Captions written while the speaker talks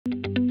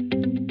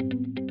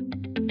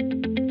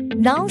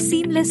Now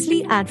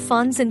seamlessly add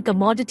funds in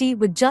commodity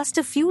with just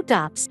a few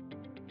taps.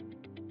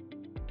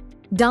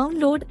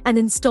 Download and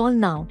install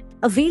now.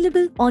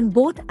 Available on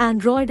both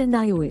Android and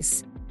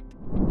iOS.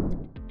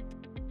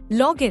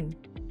 Login.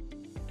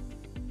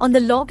 On the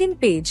login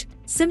page,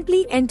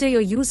 simply enter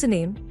your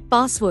username,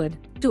 password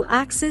to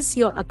access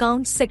your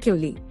account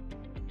securely.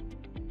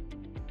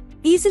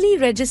 Easily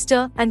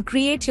register and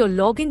create your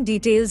login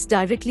details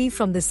directly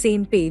from the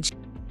same page.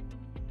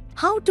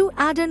 How to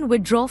add and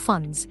withdraw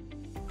funds.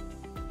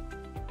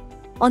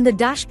 On the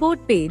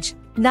dashboard page,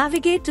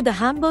 navigate to the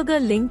hamburger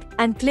link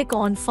and click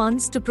on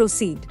Funds to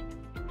proceed.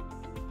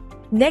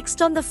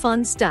 Next, on the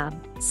Funds tab,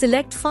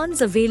 select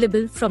funds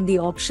available from the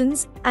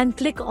options and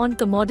click on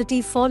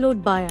Commodity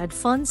followed by Add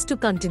Funds to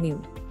continue.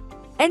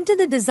 Enter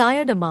the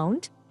desired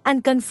amount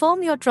and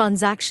confirm your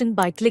transaction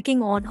by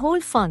clicking on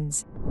Hold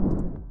Funds.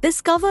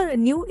 Discover a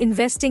new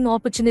investing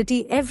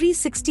opportunity every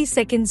 60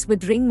 seconds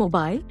with Ring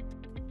Mobile,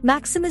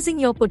 maximizing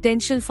your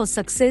potential for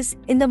success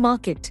in the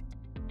market.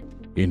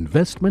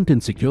 Investment in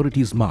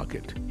securities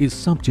market is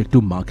subject to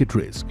market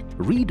risk.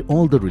 Read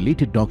all the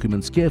related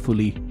documents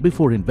carefully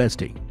before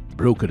investing.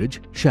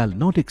 Brokerage shall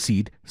not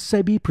exceed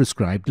SEBI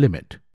prescribed limit.